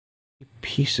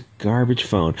Piece of garbage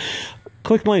phone.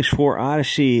 Click links for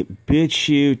Odyssey, Bit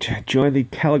Chute, join the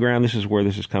Telegram. This is where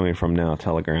this is coming from now,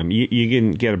 Telegram. You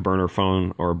can get a burner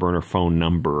phone or a burner phone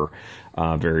number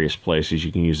various places.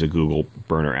 You can use the Google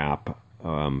burner app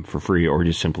for free, or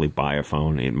just simply buy a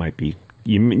phone. It might be,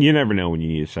 you never know when you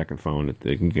need a second phone.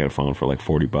 You can get a phone for like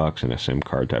 $40 and a SIM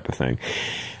card type of thing.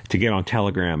 To get on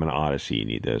Telegram and Odyssey, you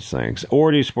need those things. Or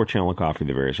do Support Channel and Coffee,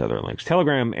 the various other links.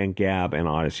 Telegram and Gab and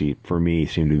Odyssey, for me,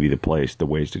 seem to be the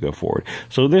ways to go forward.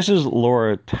 So this is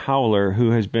Laura Towler,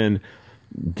 who has been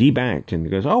debanked and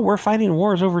goes, oh, we're fighting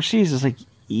wars overseas. It's like,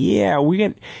 yeah, we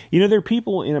get, there are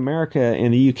people in America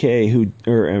and the UK who,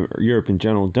 or Europe in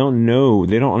general, don't know,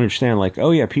 they don't understand, like,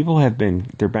 oh yeah, people have been,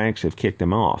 their banks have kicked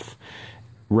them off.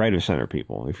 Right of center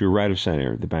people. If you're right of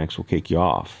center, the banks will kick you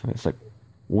off. It's like,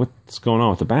 what's going on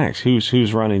with the banks?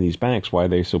 Who's running these banks? Why are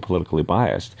they so politically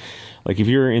biased? Like if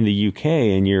you're in the UK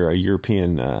and you're a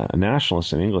European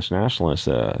nationalist, an English nationalist,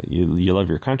 you love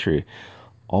your country,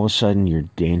 all of a sudden you're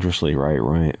dangerously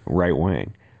right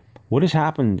wing. What has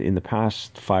happened in the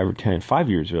past 5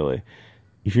 years really?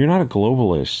 If you're not a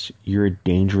globalist, you're a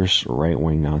dangerous right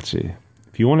wing Nazi.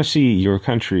 If you want to see your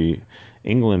country,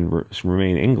 England,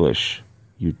 remain English,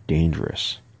 you're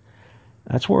dangerous.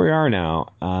 That's where we are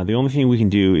now. The only thing we can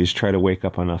do is try to wake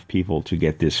up enough people to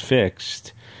get this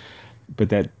fixed. But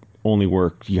that only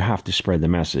works. You have to spread the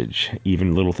message,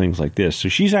 even little things like this. So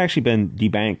she's actually been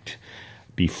debanked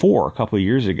before, a couple of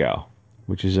years ago,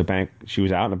 which is a bank. She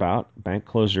was out and about. Bank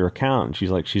closed her account.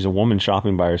 And she's a woman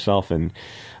shopping by herself in,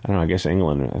 I don't know, I guess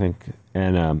England, I think.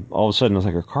 And all of a sudden, it's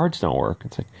like her cards don't work.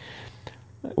 It's like,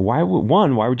 why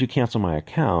would you cancel my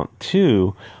account?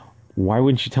 Two, why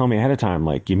wouldn't you tell me ahead of time?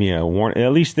 Like, give me a warning.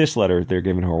 At least this letter, they're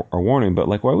giving her a warning. But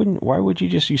like, why would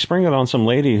you spring it on some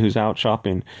lady who's out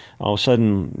shopping? All of a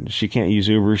sudden, she can't use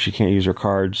Uber. She can't use her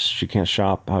cards. She can't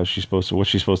shop. What's she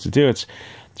supposed to do? It's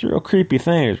a real creepy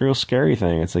thing. It's a real scary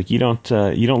thing. It's like, you don't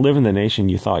live in the nation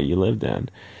you thought you lived in.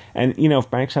 And, if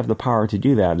banks have the power to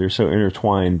do that, they're so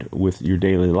intertwined with your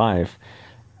daily life,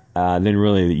 then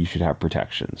really you should have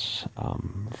protections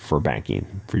for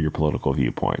banking, for your political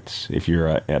viewpoints. If you're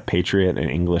a patriot, an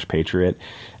English patriot,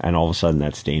 and all of a sudden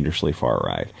that's dangerously far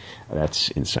right, that's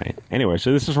insane. Anyway,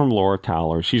 so this is from Laura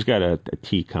Towler. She's got a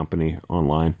tea company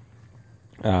online.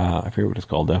 I forget what it's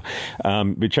called though.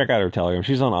 But check out her Telegram.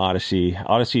 She's on Odyssey.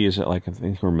 Odyssey is like, I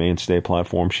think, her mainstay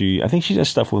platform. I think she does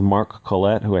stuff with Mark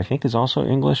Collett, who I think is also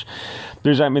English.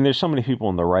 There's so many people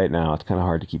on the right now. It's kind of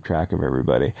hard to keep track of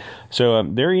everybody. So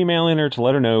they're emailing her to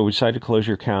let her know, we decided to close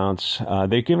your accounts.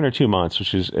 They've given her 2 months,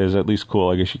 which is at least cool.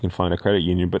 I guess you can find a credit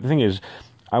union. But the thing is,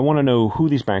 I want to know who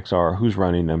these banks are, who's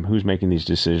running them, who's making these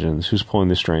decisions, who's pulling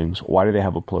the strings, why do they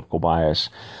have a political bias?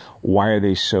 Why are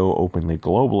they so openly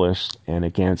globalist and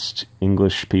against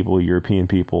English people, European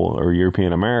people, or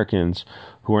European Americans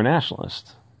who are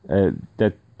nationalists?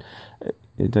 Does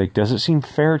it seem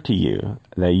fair to you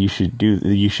that you should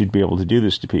be able to do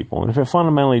this to people? And if it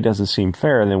fundamentally doesn't seem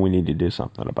fair, then we need to do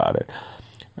something about it.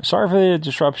 Sorry for the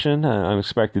disruption.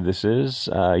 Unexpected this is.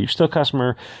 You're still a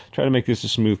customer. Try to make this a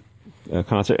smooth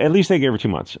concept. At least they gave her 2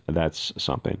 months. That's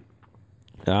something.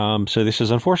 So this is,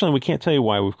 unfortunately, we can't tell you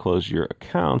why we've closed your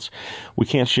accounts. We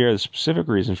can't share the specific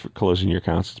reasons for closing your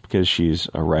accounts. It's because she's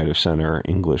a right-of-center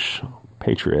English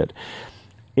patriot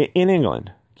in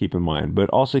England, keep in mind.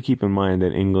 But also keep in mind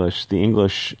that the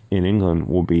English in England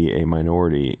will be a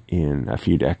minority in a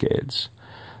few decades,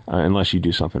 unless you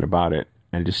do something about it.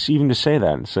 And even to say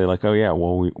that and say like, oh yeah,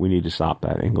 well, we need to stop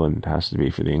that. England has to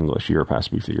be for the English. Europe has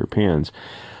to be for the Europeans.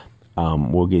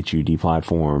 We'll get you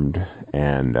deplatformed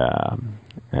and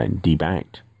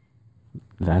debanked.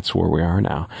 That's where we are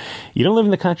now. You don't live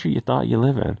in the country you thought you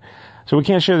live in. So we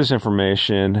can't share this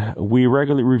information. We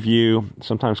regularly review,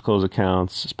 sometimes close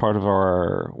accounts. It's part of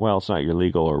our, well, it's not your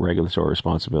legal or regulatory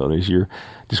responsibilities. You're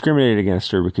discriminated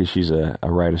against her because she's a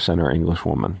right-of-center English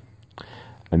woman.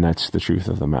 And that's the truth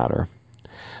of the matter.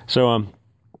 So,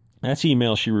 that's the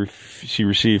email she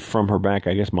received from her bank,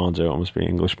 I guess Monzo, must be an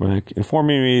English bank,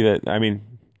 informing me that,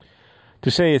 to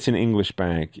say it's an English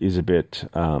bank is a bit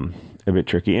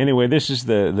tricky. Anyway, this is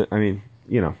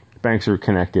banks are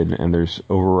connected and there's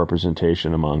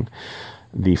overrepresentation among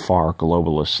the far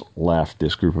globalist left,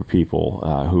 this group of people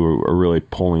who are really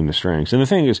pulling the strings. And the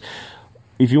thing is,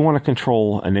 if you want to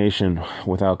control a nation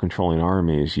without controlling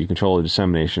armies, you control the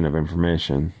dissemination of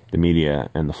information, the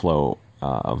media, and the flow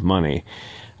of money.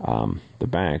 The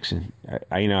banks, and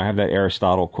I have that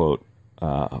Aristotle quote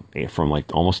from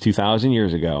like almost 2,000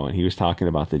 years ago, and he was talking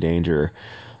about the danger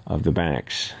of the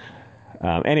banks.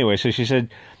 Anyway, so she said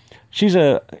she's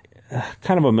a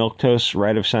kind of a milquetoast,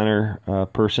 right of center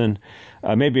person,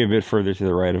 maybe a bit further to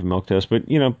the right of milquetoast, but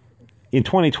in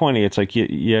 2020, it's like,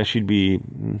 yeah, she'd be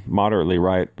moderately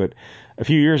right, but a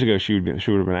few years ago, she would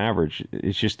have been average.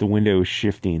 It's just the window is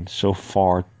shifting so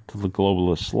far to the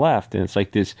globalist left, and it's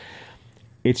like this.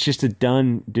 It's just a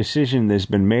done decision that's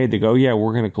been made to go, yeah,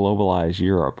 we're going to globalize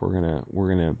Europe. We're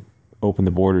gonna open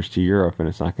the borders to Europe, and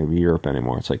it's not going to be Europe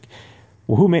anymore. It's like,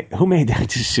 well, who made that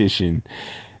decision?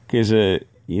 Because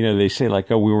you know, they say like,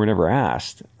 oh, we were never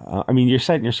asked. I mean, you're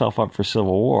setting yourself up for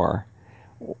civil war.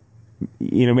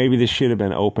 You know, maybe this should have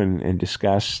been open and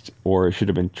discussed, or it should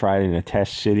have been tried in a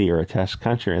test city or a test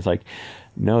country. It's like,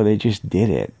 no, they just did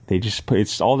it. They just put,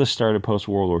 it's all this started post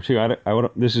World War II.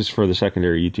 This is for the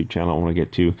secondary YouTube channel. I don't want to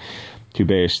get too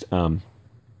based.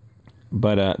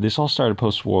 But this all started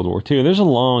post World War II. There's a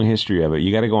long history of it.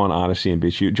 You got to go on Odyssey and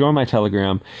Bit Chute. Join my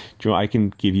Telegram. I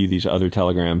can give you these other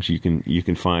Telegrams. You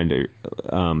can find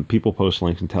people post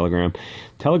links in Telegram.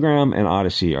 Telegram and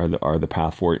Odyssey are the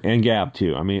path forward, and Gab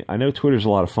too. I mean, I know Twitter's a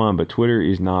lot of fun, but Twitter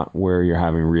is not where you're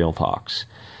having real talks.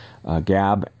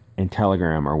 Gab and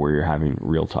Telegram are where you're having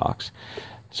real talks.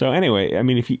 So anyway, I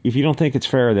mean, if you don't think it's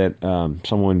fair that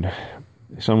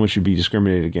someone should be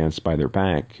discriminated against by their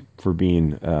bank for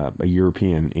being a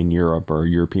European in Europe or a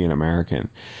European American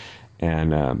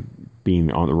and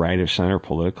being on the right of center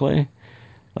politically,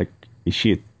 like, is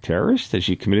she a terrorist? Has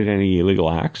she committed any illegal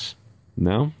acts?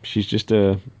 No, she's just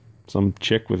some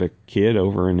chick with a kid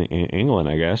over in England,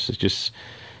 I guess. It's just,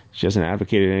 she hasn't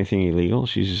advocated anything illegal.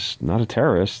 She's just not a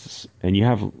terrorist. And you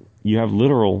have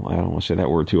literal, I don't want to say that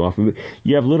word too often, but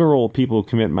you have literal people who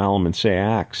commit malum and say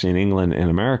acts in England and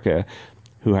America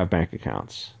who have bank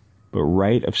accounts. But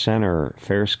right of center,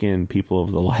 fair-skinned people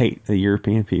of the light, the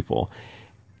European people,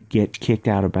 get kicked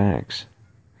out of banks.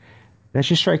 That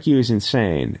should strike you as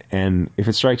insane. And if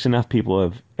it strikes enough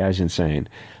people as insane,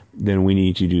 then we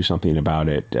need to do something about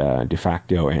it de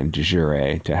facto and de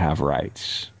jure to have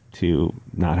rights to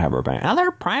not have our bank. Now, they're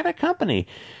a private company.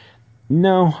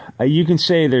 No, you can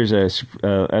say there's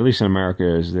at least in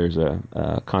America, there's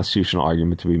a constitutional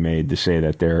argument to be made to say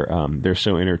that they're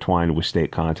so intertwined with state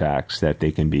contacts that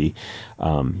they can be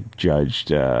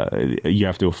judged. You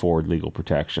have to afford legal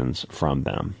protections from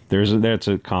them. That's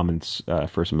a common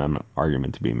First Amendment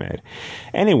argument to be made.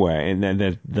 Anyway,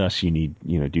 and thus you need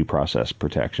due process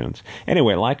protections.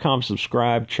 Anyway, like, comment,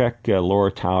 subscribe. Check Laura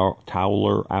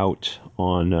Towler out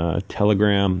on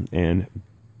Telegram and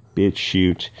Bit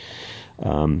Chute.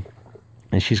 And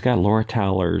she's got Laura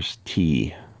Towler's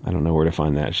tea. I don't know where to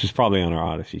find that. She's probably on our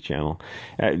Odyssey channel.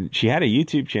 She had a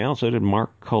YouTube channel, so did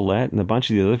Mark Collett, and a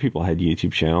bunch of the other people had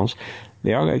YouTube channels.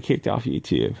 They all got kicked off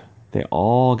YouTube. They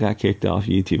all got kicked off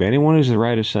YouTube. Anyone who's the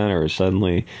right of center is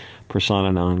suddenly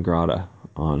persona non grata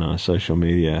on social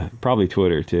media, probably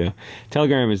Twitter too.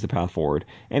 Telegram is the path forward.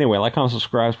 Anyway, like, comment,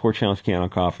 subscribe, support channel if you can on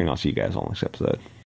Coffee, and I'll see you guys on the next episode.